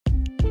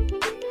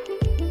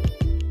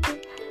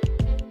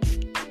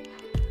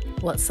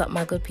What's up,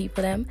 my good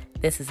people them?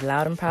 This is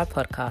Loud and Proud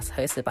Podcast,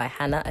 hosted by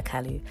Hannah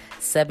Akalu,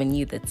 serving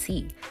you the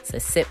tea. So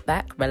sit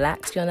back,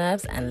 relax your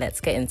nerves, and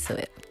let's get into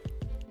it.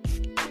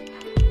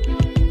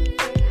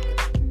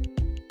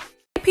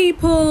 Hey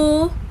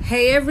people!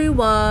 Hey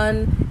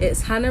everyone!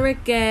 It's Hannah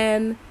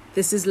again.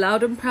 This is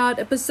Loud and Proud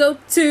episode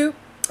 2.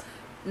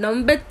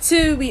 Number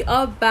 2, we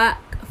are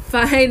back.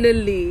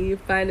 Finally.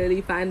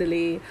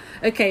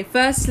 Okay,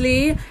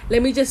 firstly,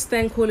 let me just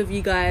thank all of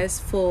you guys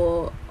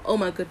for, oh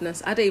my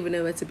goodness, I don't even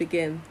know where to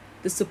begin.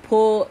 The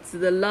support,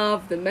 the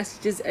love, the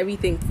messages,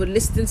 everything, for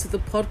listening to the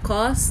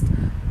podcast.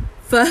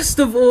 First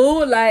of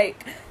all,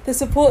 the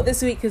support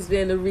this week has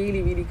been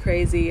really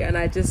crazy, and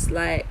I just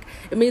it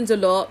means a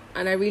lot,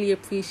 and I really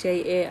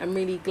appreciate it. I'm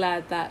really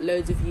glad that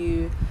loads of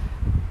you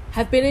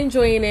have been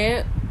enjoying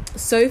it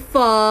so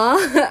far.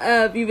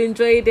 You've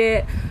enjoyed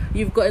it.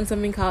 You've gotten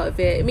something out of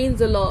it. It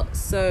means a lot.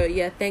 So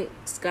yeah,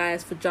 thanks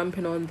guys for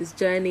jumping on this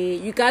journey.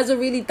 You guys are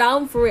really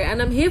down for it, and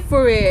I'm here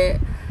for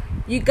it.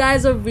 You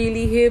guys are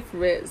really here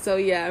for it. So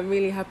yeah, I'm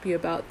really happy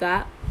about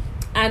that.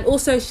 And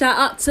also shout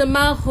out to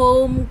my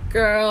home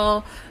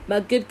girl, my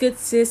good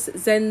sis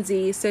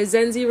Zenzi. So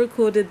Zenzi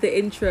recorded the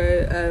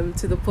intro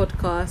to the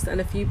podcast, and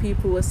a few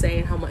people were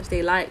saying how much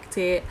they liked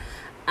it,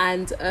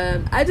 and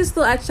I just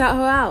thought I'd shout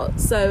her out.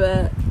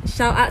 So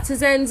shout out to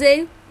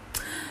Zenzi.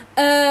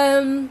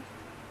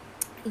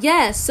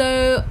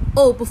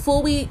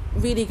 Before we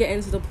really get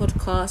into the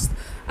podcast,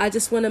 I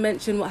just want to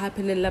mention what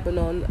happened in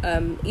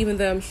Lebanon, even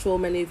though I'm sure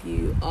many of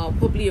you are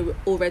probably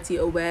already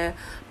aware,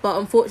 but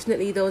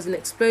unfortunately there was an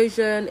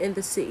explosion in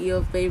the city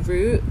of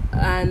Beirut,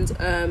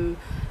 and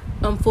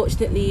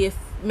unfortunately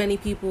many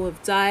people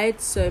have died,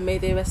 so may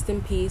they rest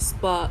in peace,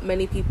 but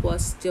many people are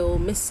still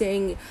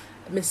missing,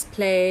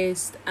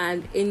 misplaced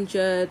and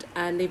injured,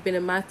 and they've been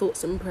in my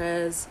thoughts and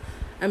prayers.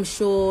 I'm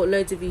sure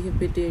loads of you have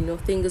been doing your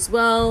thing as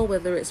well,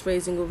 whether it's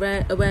raising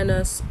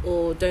awareness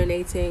or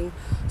donating.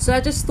 So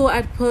I just thought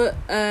I'd put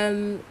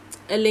a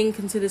link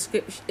in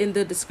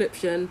the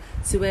description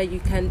to where you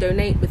can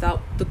donate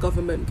without the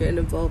government getting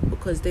involved,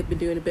 because they've been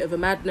doing a bit of a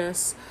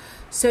madness.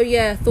 So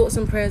yeah, thoughts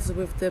and prayers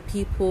with the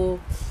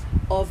people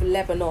of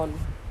Lebanon.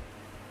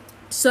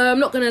 So I'm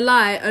not going to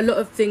lie, a lot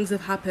of things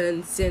have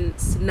happened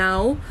since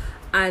now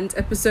and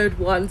episode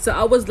 1. So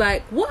I was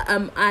like, what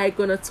am I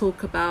going to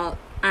talk about?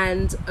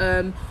 And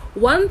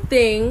one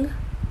thing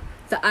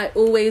that I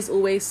always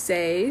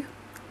say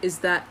is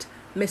that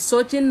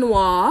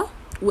Misogynoir,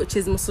 which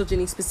is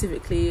misogyny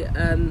specifically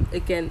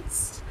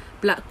against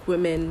black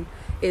women,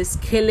 is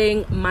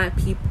killing my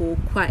people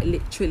quite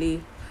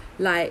literally.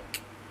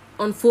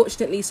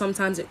 Unfortunately,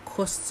 sometimes it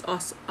costs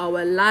us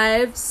our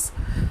lives,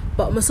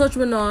 but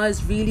Misogynoir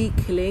is really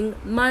killing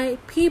my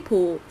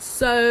people.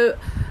 So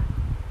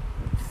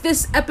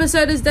this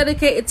episode is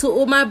dedicated to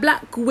all my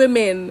black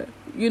women,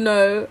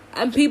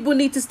 and people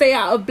need to stay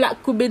out of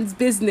black women's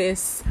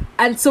business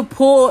and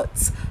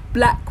support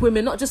black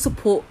women, not just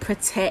support,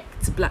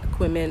 protect black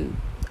women.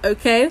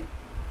 Okay,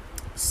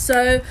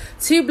 so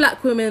 2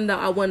 black women that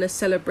I want to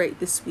celebrate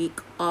this week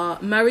are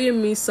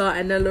Mariam Musa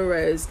and Nella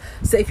Rose.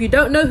 So if you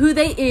don't know who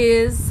they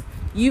is,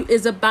 you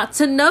is about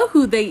to know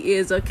who they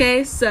is.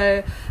 Okay,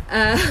 so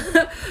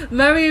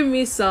Mariam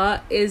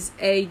Musa is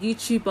a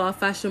YouTuber,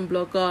 fashion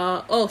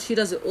blogger. Oh, she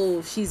does it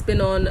all. She's been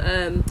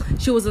on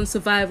she was on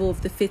Survival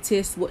of the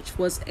Fittest, which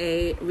was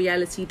a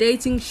reality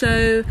dating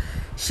show.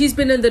 She's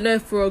been in the know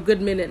for a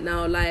good minute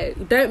now.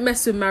 Don't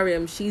mess with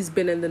Mariam, she's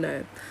been in the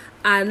know.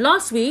 And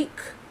last week,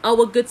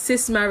 our good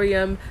sis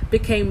Mariam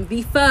became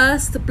the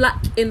first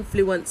black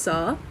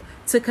influencer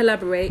to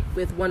collaborate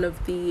with one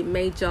of the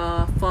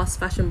major fast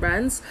fashion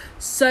brands.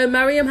 So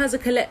Mariam has a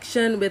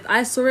collection with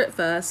I Saw It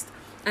First,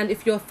 and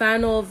if you're a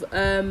fan of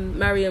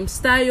Mariam's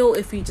style,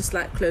 if you just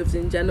like clothes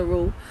in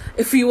general,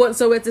 if you want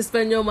somewhere to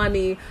spend your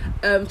money,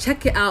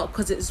 check it out,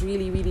 because it's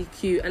really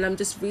cute, and I'm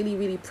just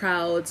really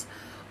proud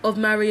of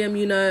Mariam,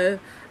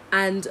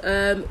 and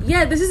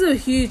this is a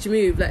huge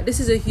move. I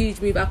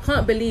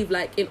can't believe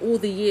in all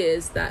the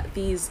years that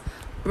these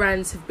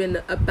brands have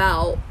been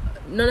about,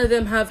 none of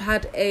them have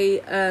had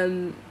a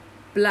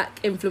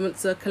black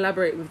influencer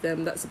collaborate with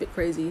them. That's a bit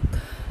crazy.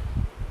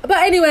 But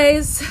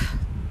anyways,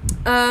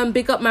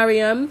 big up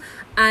Mariam.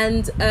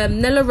 And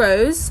Nella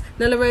Rose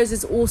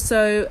is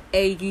also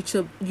a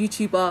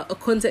YouTuber, a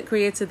content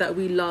creator that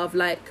we love.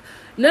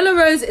 Nella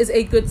Rose is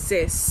a good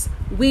sis.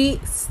 We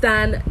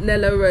stan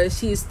Nella Rose.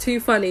 She is too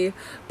funny.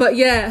 But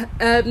yeah,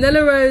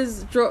 Nella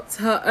Rose dropped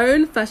her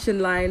own fashion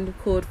line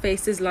called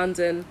Faces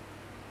London,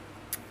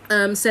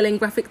 selling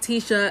graphic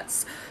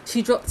t-shirts.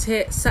 She dropped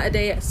it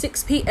Saturday at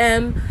 6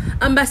 p.m.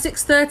 and by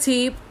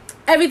 6:30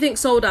 everything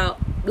sold out.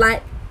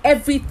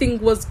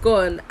 Everything was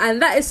gone,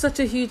 and that is such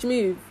a huge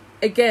move.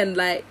 Again,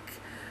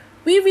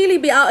 we really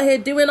be out here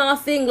doing our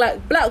thing.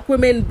 Black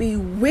women be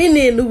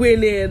winning.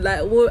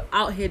 We're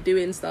out here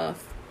doing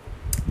stuff.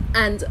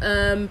 And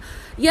I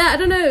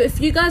don't know if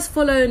you guys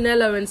follow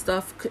Nella and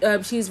stuff.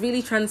 She's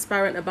really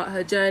transparent about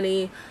her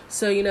journey.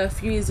 So a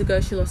few years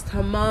ago she lost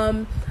her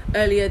mum.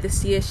 Earlier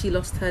this year she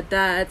lost her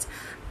dad,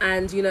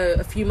 And, you know,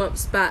 a few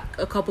months back,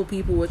 a couple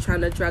people were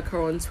trying to drag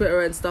her on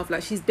Twitter and stuff.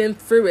 Like, she's been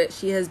through it.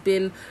 She has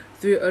been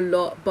through a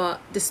lot.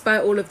 But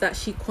despite all of that,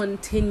 she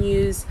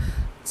continues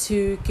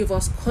to give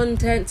us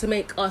content, to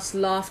make us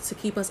laugh, to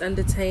keep us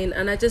entertained.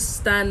 And I just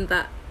stand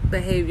that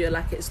behaviour.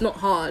 Like, it's not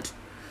hard,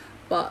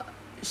 but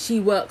she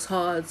works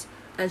hard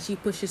and she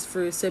pushes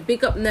through. So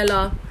big up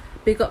Nella,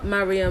 big up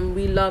Mariam.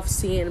 We love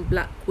seeing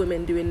black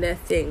women doing their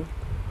thing.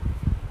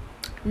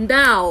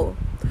 Now,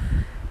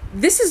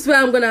 this is where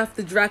I'm gonna have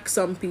to drag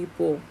some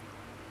people.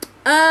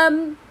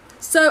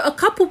 So a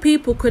couple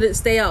people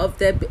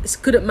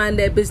couldn't mind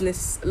their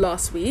business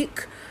last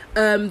week.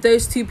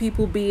 Those two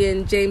people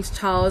being James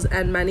Charles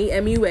and Manny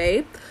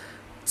MUA,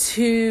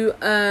 two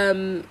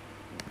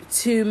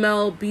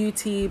male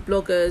beauty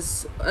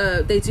bloggers.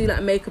 They do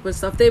like makeup and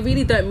stuff. They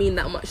really don't mean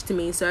that much to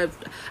me, so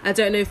I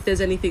don't know if there's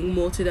anything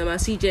more to them. I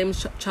see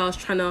James Charles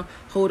trying to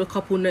hold a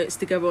couple notes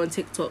together on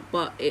TikTok,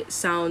 but it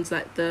sounds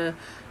like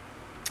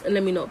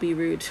let me not be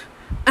rude.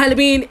 I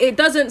mean, it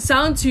doesn't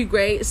sound too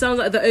great. It sounds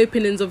like the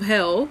openings of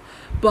hell.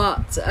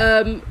 But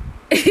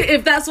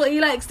if that's what he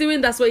likes doing,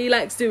 that's what he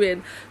likes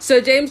doing. So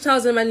James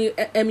Charles and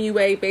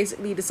MUA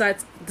basically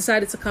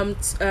decided to come.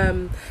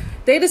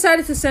 They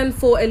decided to send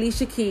for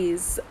Alicia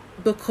Keys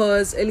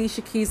because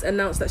Alicia Keys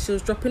announced that she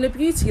was dropping a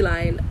beauty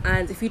line.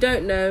 And if you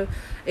don't know,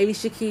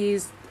 Alicia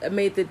Keys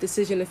made the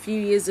decision a few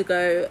years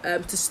ago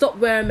to stop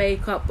wearing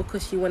makeup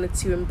because she wanted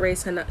to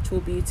embrace her natural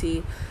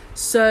beauty.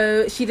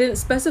 So she didn't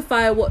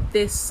specify what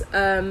this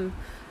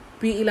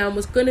beauty line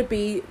was going to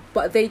be,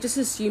 but they just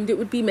assumed it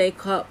would be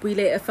makeup. We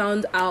later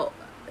found out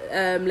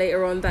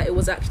later on that it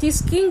was actually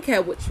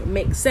skincare, which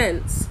makes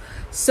sense.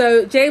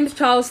 So James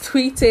Charles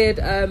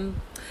tweeted,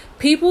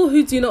 people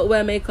who do not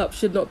wear makeup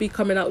should not be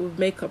coming out with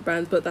makeup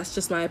brands, but that's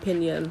just my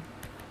opinion.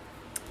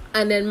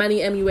 And then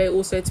Manny MUA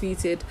also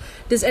tweeted,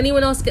 does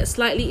anyone else get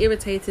slightly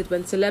irritated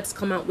when celebs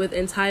come out with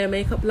entire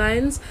makeup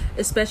lines,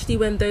 especially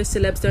when those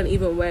celebs don't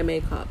even wear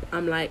makeup?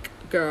 I'm like,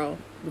 girl,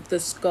 with the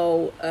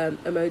skull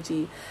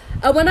emoji.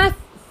 And when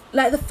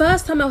the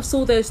first time I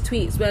saw those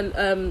tweets,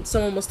 when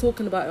someone was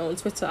talking about it on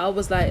Twitter, I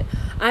was like,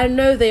 I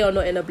know they are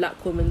not in a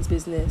black woman's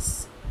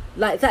business.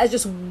 Like, that is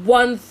just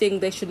one thing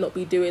they should not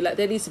be doing. Like,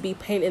 they need to be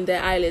painting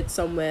their eyelids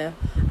somewhere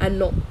and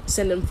not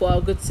sending for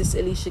our good sis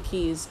Alicia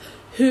Keys,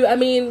 who, I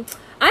mean,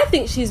 I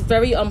think she's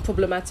very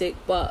unproblematic,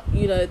 but,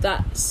 you know,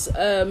 that's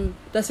an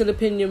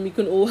opinion we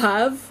can all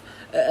have.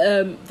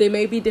 They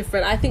may be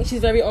different. I think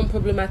she's very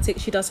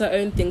unproblematic. She does her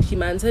own thing. She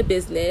minds her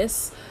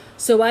business.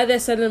 So why they're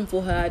sending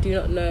for her, I do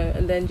not know.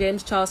 And then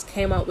James Charles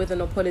came out with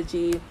an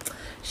apology.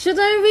 Should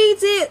I read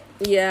it?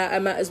 Yeah, I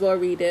might as well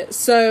read it.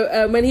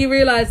 So when he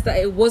realised that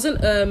it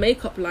wasn't a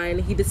makeup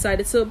line, he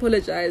decided to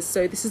apologise.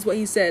 So this is what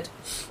he said.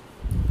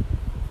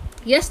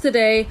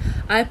 Yesterday,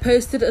 I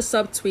posted a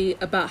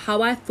subtweet about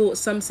how I thought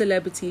some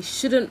celebrities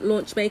shouldn't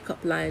launch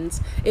makeup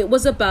lines. It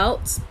was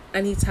about,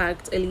 and he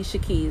tagged Alicia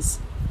Keys.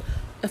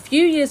 A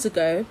few years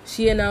ago,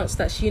 she announced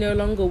that she no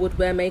longer would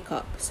wear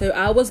makeup. So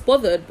I was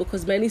bothered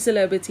because many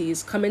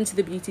celebrities come into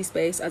the beauty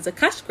space as a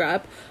cash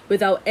grab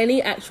without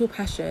any actual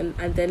passion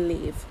and then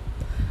leave.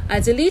 I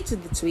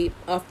deleted the tweet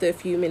after a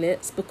few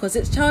minutes because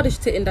it's childish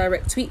to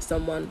indirect tweet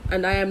someone,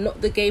 and I am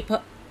not the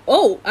gatekeeper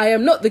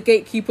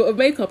of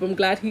makeup. I'm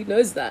glad he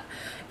knows that.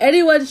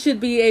 Anyone should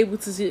be able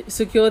to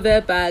secure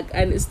their bag,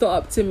 and it's not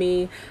up to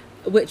me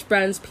which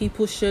brands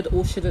people should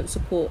or shouldn't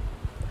support.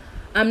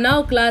 I'm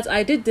now glad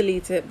I did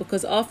delete it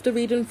because after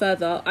reading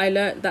further, I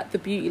learnt that the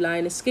beauty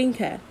line is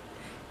skincare.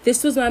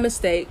 This was my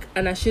mistake,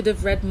 and I should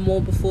have read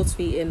more before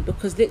tweeting,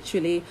 because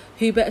literally,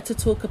 who better to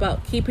talk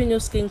about keeping your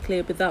skin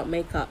clear without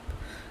makeup?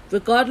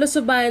 Regardless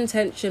of my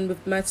intention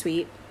with my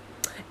tweet,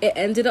 it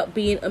ended up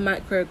being a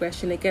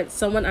microaggression against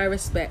someone I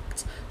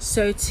respect.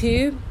 So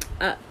too,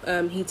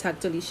 he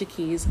tagged Alicia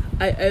Keys,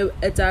 I owe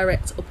a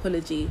direct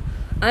apology.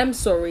 I'm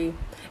sorry.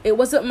 It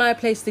wasn't my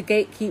place to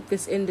gatekeep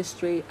this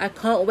industry. I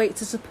can't wait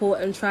to support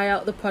and try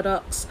out the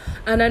products,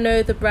 and I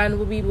know the brand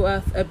will be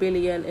worth $1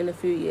 billion in a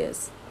few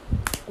years.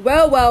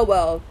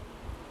 Well.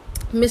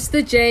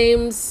 Mr.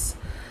 James,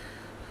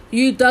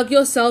 you dug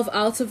yourself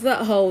out of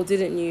that hole,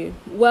 didn't you?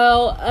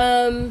 Well,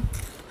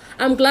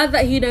 I'm glad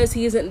that he knows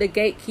he isn't the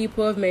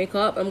gatekeeper of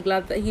makeup. I'm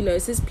glad that he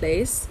knows his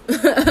place.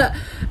 I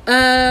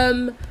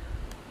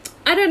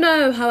don't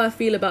know how I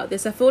feel about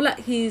this. I feel like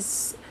he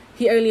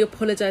only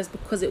apologized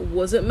because it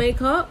wasn't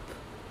makeup,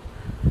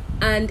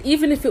 and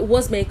even if it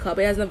was makeup,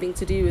 it has nothing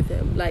to do with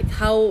him. Like,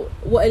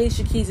 what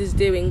Alicia Keys is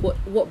doing,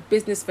 what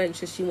business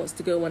venture she wants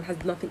to go on,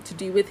 has nothing to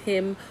do with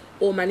him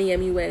or Manny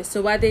MUA.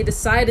 So why they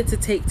decided to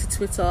take to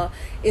Twitter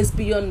is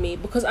beyond me,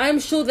 because I'm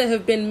sure there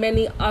have been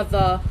many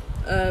other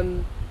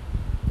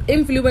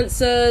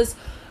influencers,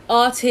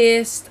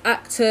 artists,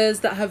 actors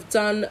that have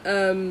done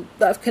that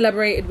have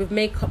collaborated with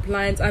makeup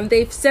lines, and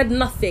they've said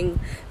nothing.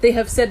 They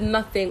have said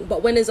nothing.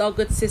 But when is our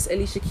good sis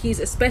Alicia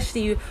Keys,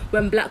 especially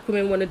when black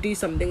women want to do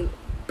something,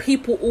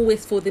 people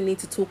always feel the need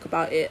to talk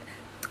about it.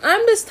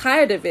 I'm just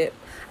tired of it,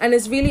 and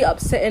it's really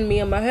upsetting me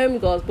and my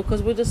homegirls,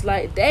 because we're just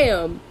like,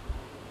 damn,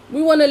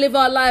 we want to live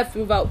our life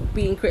without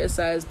being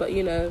criticized, but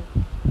you know,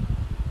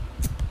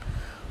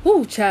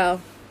 Oh,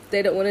 child,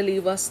 they don't want to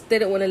leave us. They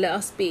don't want to let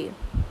us be.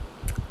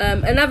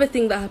 Another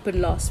thing that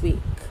happened last week,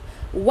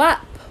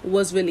 WAP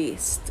was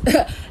released.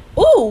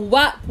 Oh,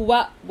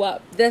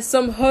 WAP. There's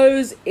some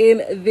hoes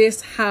in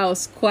this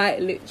house,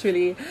 quite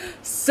literally.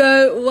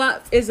 So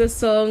WAP is a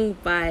song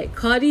by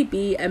Cardi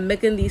B and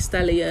Megan Thee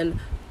Stallion,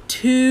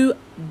 two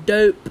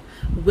dope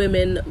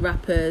women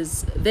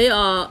rappers. They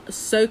are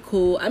so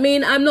cool. I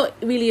mean, I'm not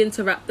really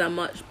into rap that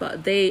much,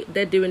 but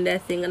they're doing their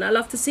thing and I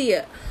love to see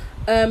it.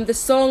 The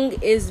song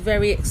is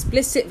very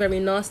explicit, very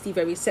nasty,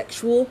 very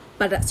sexual,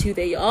 but that's who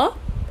they are.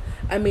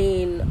 I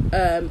mean,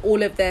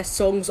 all of their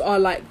songs are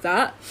like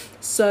that,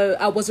 so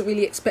I wasn't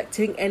really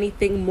expecting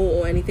anything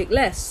more or anything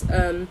less.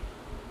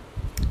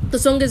 The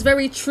song is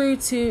very true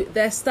to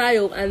their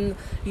style and,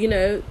 you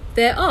know,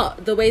 their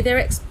art, the way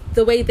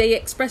they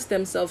express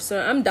themselves,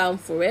 so I'm down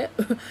for it.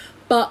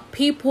 But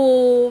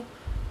people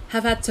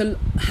have I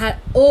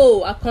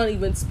can't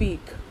even speak.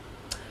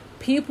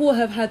 People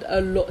have had a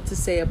lot to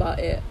say about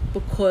it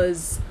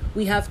because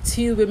we have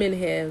two women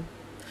here,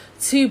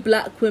 two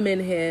black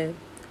women here,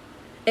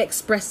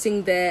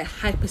 expressing their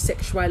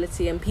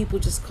hypersexuality, and people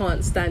just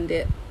can't stand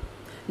it.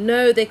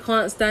 No, they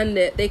can't stand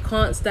it. They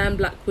can't stand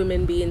black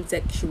women being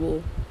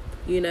sexual.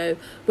 You know,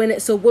 when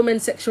it's a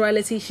woman's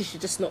sexuality, she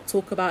should just not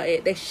talk about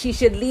it. She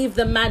should leave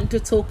the man to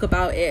talk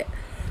about it.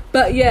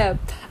 But yeah,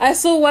 I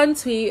saw one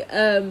tweet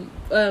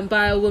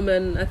by a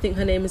woman, I think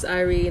her name is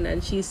Irene,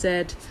 and she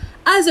said,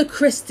 "As a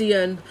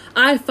Christian,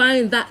 I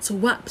find that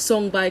WAP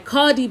song by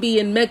Cardi B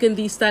and Megan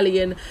Thee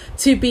Stallion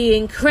to be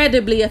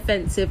incredibly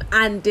offensive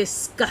and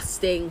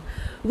disgusting.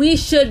 We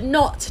should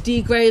not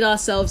degrade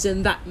ourselves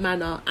in that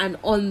manner and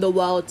on the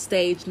world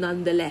stage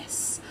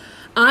nonetheless.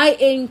 I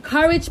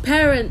encourage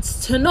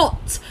parents to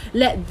not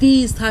let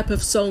these type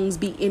of songs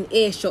be in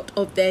earshot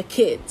of their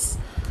kids."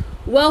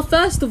 Well,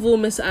 first of all,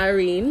 Miss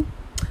Irene,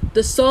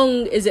 the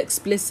song is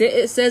explicit.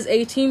 It says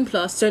 18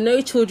 plus, so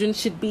no children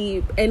should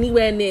be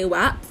anywhere near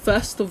WAP,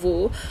 first of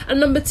all. And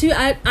number two,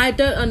 I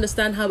don't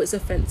understand how it's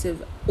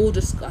offensive or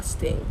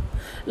disgusting.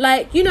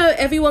 Like, you know,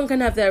 everyone can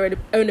have their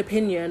own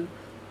opinion.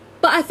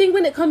 But I think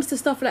when it comes to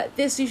stuff like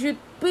this, you should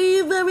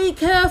be very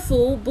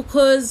careful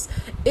because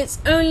it's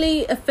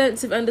only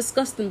offensive and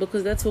disgusting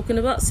because they're talking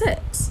about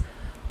sex.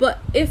 But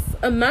if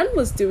a man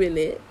was doing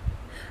it,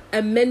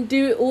 and men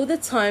do it all the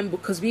time,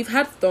 because we've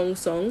had thong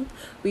song,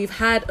 we've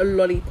had a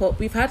lollipop,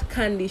 we've had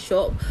candy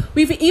shop,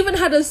 we've even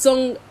had a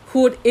song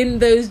called In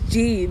Those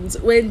Jeans,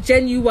 when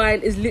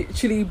Genuine is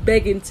literally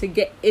begging to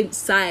get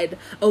inside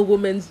a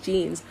woman's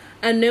jeans,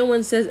 and no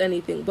one says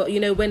anything. But you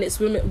know, when it's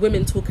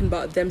women talking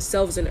about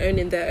themselves and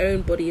owning their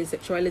own body and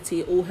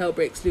sexuality, all hell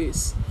breaks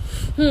loose.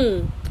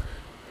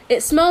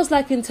 It smells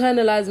like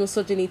internalized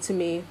misogyny to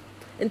me.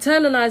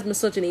 Internalized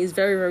misogyny is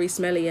very, very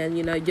smelly, and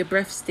you know, your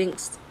breath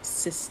stinks,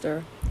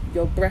 sister.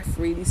 Your breath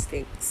really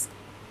stinks.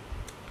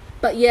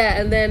 But yeah,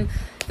 and then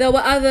there were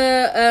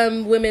other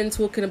women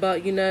talking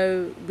about, you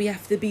know, we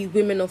have to be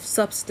women of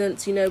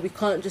substance, you know, we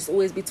can't just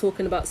always be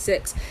talking about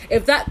sex.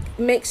 If that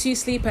makes you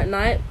sleep at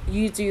night,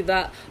 you do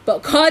that.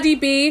 But Cardi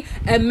B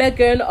and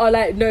Megan are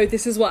like, no,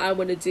 this is what I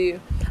want to do.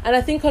 And I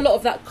think a lot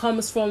of that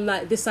comes from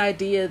like this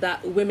idea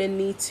that women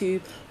need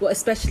to, well,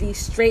 especially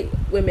straight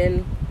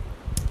women,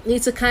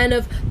 need to kind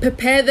of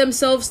prepare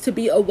themselves to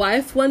be a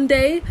wife one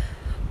day.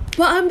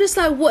 But I'm just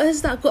like, what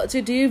has that got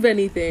to do with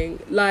anything?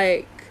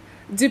 Like,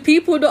 do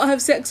people not have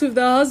sex with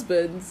their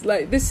husbands?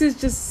 Like, this is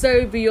just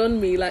so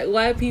beyond me. Like,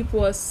 why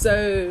people are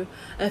so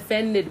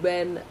offended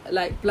when,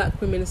 like,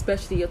 black women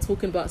especially are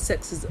talking about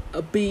sex is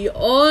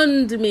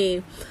beyond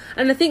me.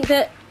 And I think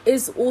there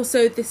is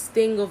also this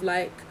thing of,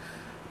 like,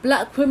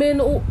 black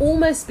women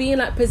almost being,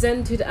 like,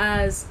 presented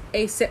as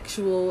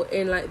asexual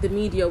in, like, the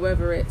media,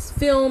 whether it's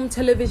film,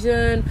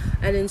 television,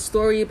 and in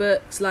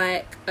storybooks.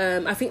 Like,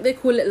 I think they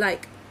call it,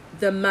 like,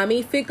 the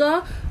mammy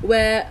figure,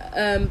 where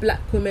black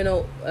women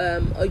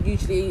are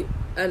usually,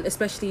 and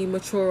especially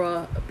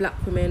mature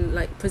black women,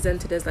 like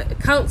presented as like a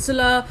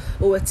counselor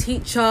or a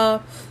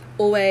teacher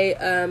or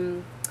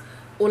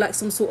or like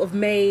some sort of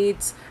maid,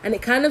 and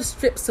it kind of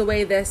strips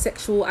away their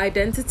sexual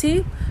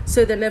identity,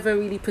 so they're never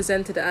really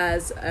presented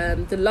as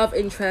the love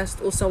interest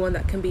or someone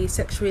that can be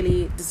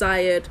sexually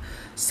desired.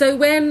 So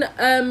when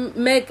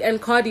Meg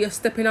and Cardi are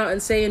stepping out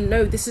and saying,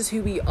 no, this is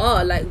who we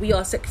are, like we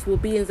are sexual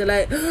beings, they're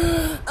like,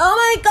 oh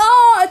my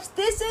gosh,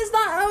 this is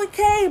not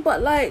okay.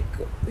 But like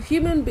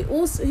human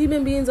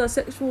beings are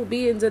sexual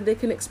beings, and they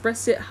can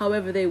express it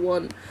however they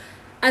want.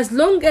 As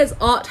long as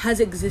art has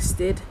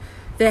existed,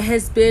 there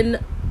has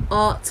been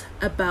art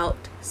about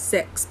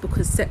sex,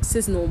 because sex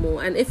is normal.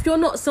 And if you're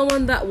not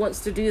someone that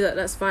wants to do that,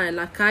 that's fine.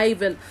 Like I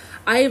even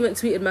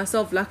tweeted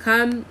myself, like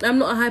I'm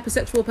not a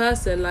hypersexual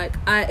person. Like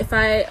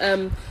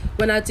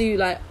when I do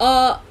like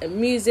art,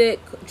 music,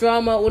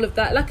 drama, all of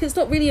that, like it's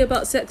not really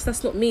about sex.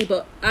 That's not me.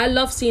 But I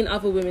love seeing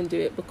other women do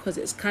it, because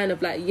it's kind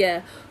of like,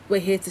 yeah, we're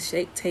here to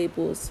shake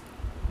tables.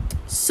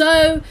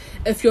 So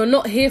if you're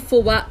not here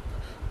for WAP,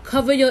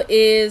 cover your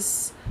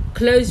ears,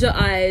 close your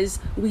eyes.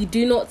 We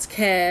do not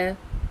care.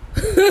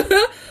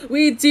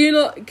 We do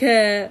not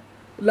care.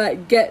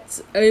 Like,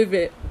 get over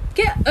it.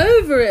 Get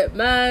over it,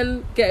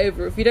 man. Get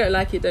over it. If you don't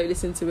like it, don't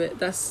listen to it.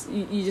 That's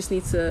you just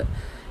need to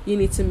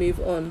move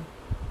on.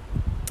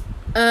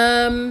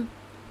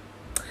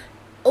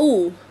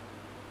 Oh,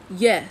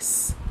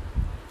 yes.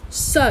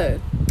 So,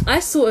 I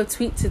saw a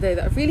tweet today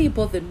that really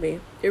bothered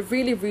me. It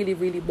really, really,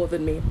 really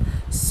bothered me.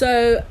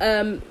 So,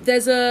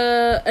 there's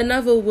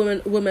another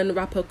woman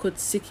rapper called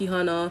Siki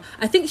Hana.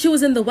 I think she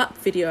was in the WAP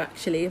video,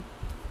 actually.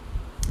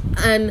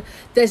 And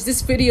there's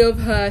this video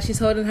of her, she's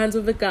holding hands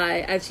with a guy,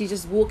 and she's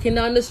just walking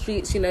down the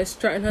streets, you know,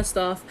 strutting her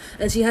stuff,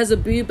 and she has a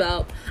boob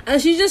out,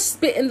 and she's just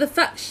spitting the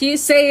facts.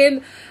 She's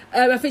saying,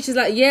 I think she's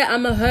like, yeah,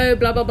 I'm a hoe,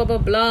 blah, blah, blah, blah,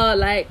 blah,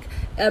 like,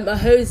 a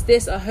hoe's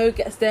this, a hoe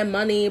gets their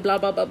money, blah,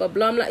 blah, blah, blah,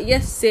 blah. I'm like,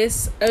 yes,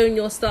 sis, own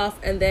your stuff.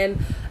 And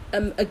then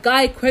a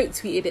guy quote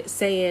tweeted it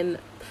saying,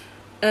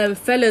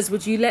 fellas,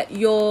 would you let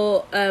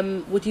your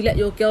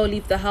girl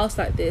leave the house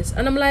like this?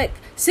 And I'm like,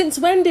 since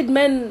when did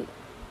men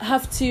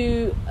have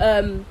to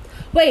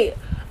wait,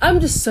 I'm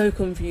just so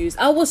confused.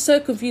 I was so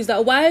confused.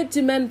 Like, why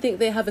do men think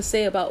they have a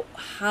say about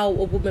how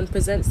a woman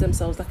presents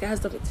themselves? Like, it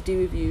has nothing to do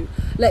with you.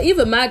 Like,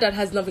 even my dad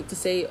has nothing to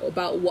say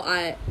about what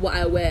I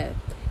wear.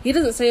 He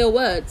doesn't say a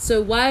word.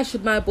 So why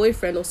should my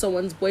boyfriend or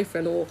someone's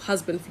boyfriend or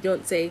husband,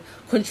 fiance,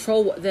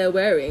 control what they're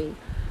wearing?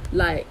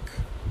 Like,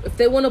 if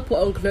they want to put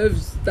on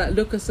clothes that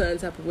look a certain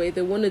type of way,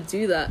 they want to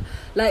do that.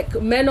 Like,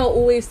 men are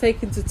always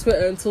taking to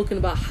Twitter and talking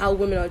about how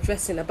women are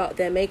dressing, about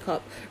their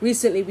makeup.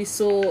 Recently, we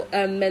saw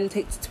men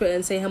take to Twitter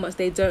and say how much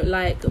they don't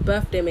like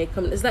birthday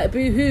makeup. And it's like,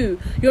 boo-hoo,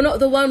 you're not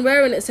the one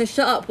wearing it, so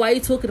shut up. Why are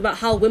you talking about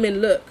how women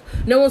look?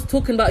 No one's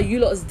talking about you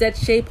lot's dead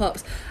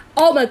shape-ups.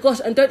 Oh my gosh,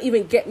 and don't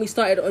even get me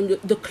started on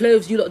the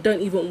clothes you lot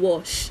don't even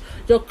wash.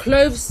 Your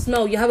clothes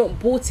smell. You haven't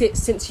bought it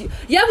since you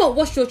haven't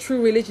washed your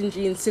True Religion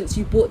jeans since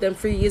you bought them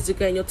 3 years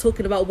ago, and you're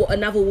talking about what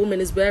another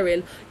woman is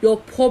wearing. Your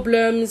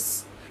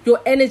problems,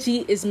 your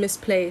energy is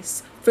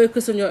misplaced.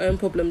 Focus on your own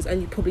problems,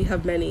 and you probably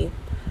have many.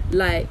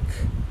 Like,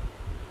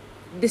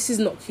 this is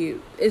not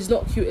cute. It's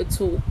not cute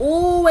at all.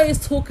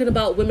 Always talking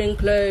about women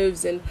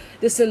clothes and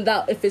this and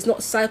that. If it's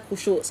not cycle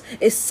shorts,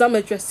 it's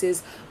summer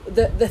dresses,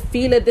 the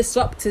feeler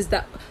disruptors.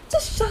 That,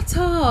 just shut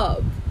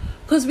up.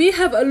 Because we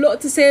have a lot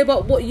to say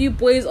about what you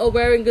boys are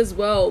wearing as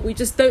well. We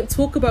just don't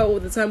talk about it all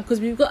the time because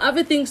we've got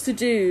other things to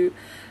do.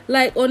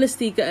 Like,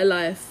 honestly, get a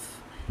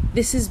life.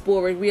 This is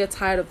boring. We are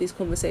tired of these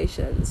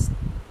conversations.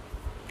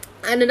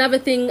 And another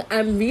thing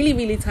I'm really,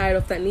 really tired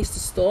of that needs to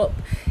stop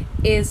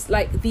is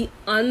like the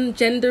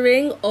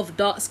ungendering of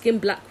dark-skinned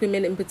black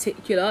women in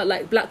particular.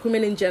 Like, black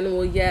women in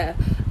general, yeah,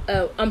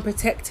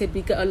 unprotected,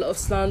 we get a lot of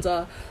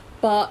slander,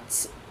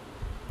 but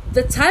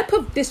the type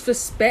of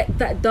disrespect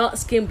that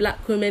dark-skinned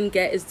black women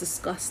get is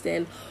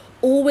disgusting.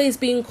 Always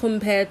being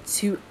compared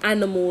to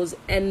animals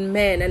and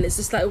men, and it's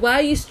just like, why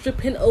are you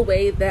stripping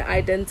away their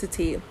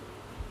identity?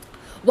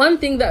 One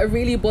thing that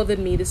really bothered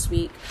me this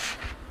week,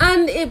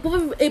 and it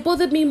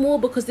bothered me more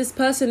because this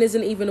person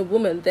isn't even a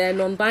woman, they're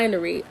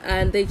non-binary,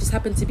 and they just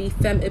happen to be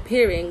femme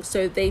appearing,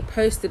 so they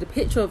posted a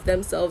picture of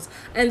themselves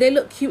and they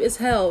look cute as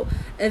hell,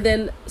 and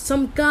then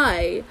some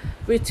guy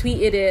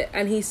retweeted it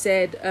and he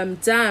said,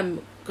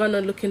 damn,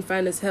 Gunna looking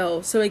fine as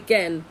hell. So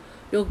again,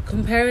 you're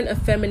comparing a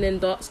feminine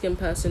dark-skinned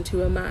person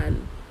to a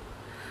man,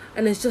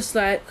 and it's just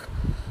like,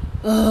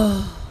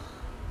 oh,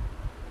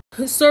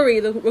 sorry,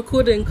 the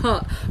recording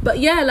cut, but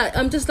yeah, like,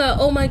 I'm just like,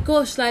 oh my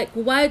gosh, like,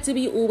 why do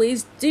we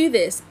always do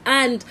this?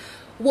 And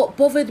what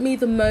bothered me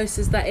the most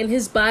is that in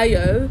his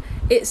bio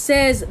it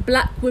says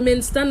black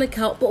women stan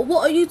account, but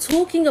what are you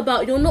talking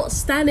about? You're not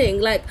standing.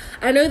 Like,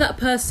 I know that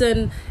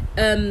person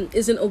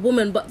isn't a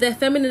woman, but they're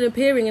feminine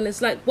appearing, and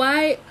it's like,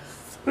 why?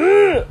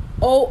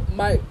 Oh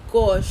my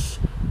gosh,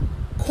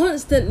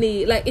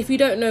 constantly. Like, if you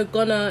don't know,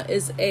 Gunna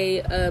is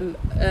a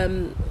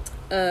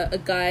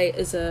guy,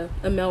 is a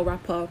male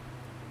rapper.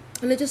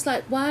 And they're just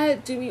like, why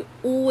do we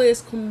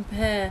always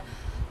compare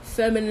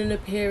feminine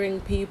appearing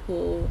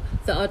people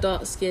that are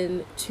dark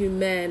skinned to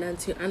men and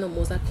to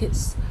animals? Like,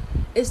 it's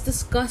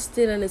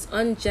disgusting and it's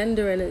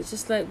ungender, and it's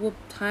just like, we're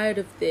tired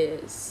of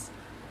this.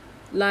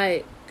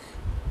 Like,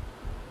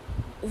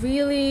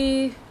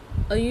 really?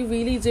 Are you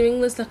really doing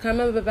this? Like, I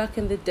remember back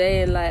in the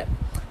day in like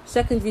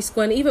secondary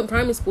school and even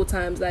primary school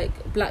times,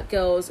 like, black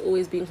girls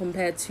always being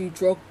compared to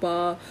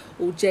Drogba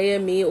or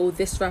JME or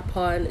this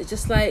rapper, and it's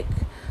just like,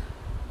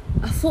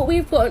 I thought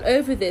we've gotten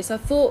over this. I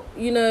thought,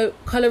 you know,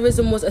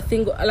 colorism was a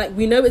thing. Like,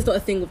 we know it's not a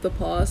thing of the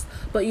past,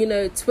 but, you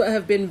know, Twitter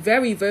have been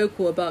very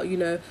vocal about, you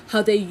know,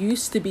 how they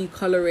used to be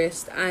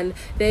colorist and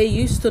they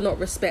used to not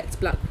respect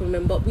black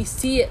women. But we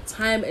see it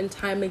time and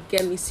time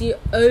again. We see it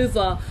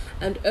over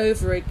and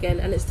over again.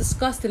 And it's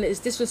disgusting. It's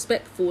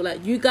disrespectful.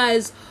 Like, you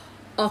guys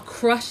are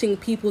crushing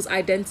people's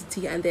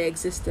identity and their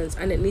existence,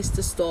 and it needs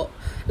to stop.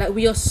 Like,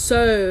 we are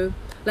so,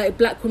 like,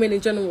 black women in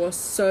general are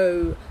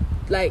so,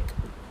 like,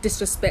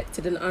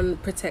 disrespected and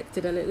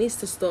unprotected, and it needs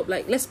to stop.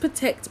 Like, let's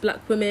protect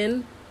black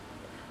women,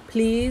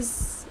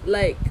 please.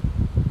 Like,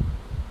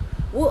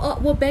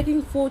 we're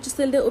begging for just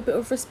a little bit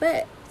of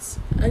respect,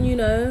 and, you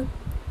know,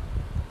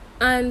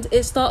 and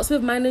it starts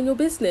with minding your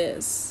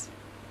business.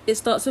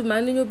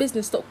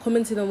 Stop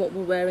commenting on what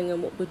we're wearing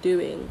and what we're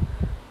doing.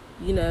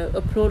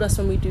 applaud us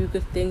when we do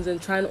good things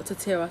and try not to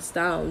tear us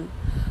down.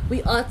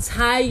 We are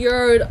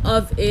tired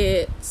of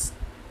it.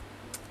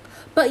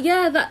 But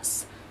yeah,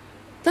 that's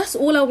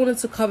all I wanted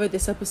to cover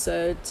this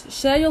episode.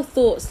 Share your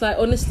thoughts. Like,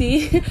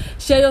 honestly,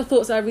 share your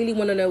thoughts. I really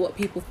want to know what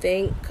people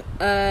think.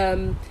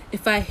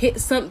 If I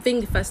hit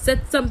something, if I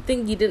said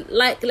something you didn't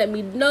like, let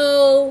me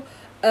know.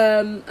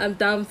 I'm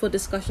down for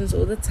discussions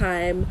all the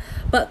time.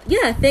 But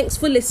yeah, thanks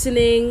for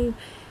listening.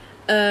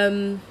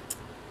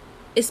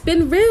 It's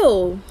been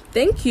real.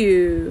 Thank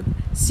you.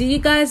 See you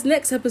guys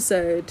next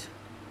episode.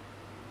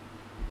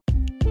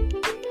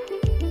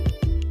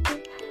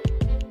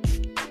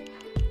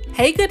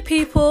 Hey good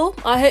people,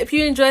 I hope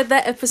you enjoyed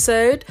that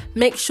episode.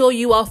 Make sure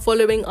you are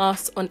following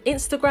us on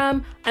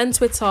Instagram and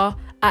Twitter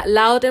at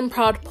Loud and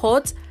Proud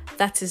Pod.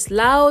 That is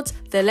loud,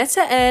 the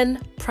letter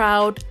N,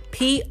 proud,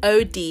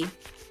 POD.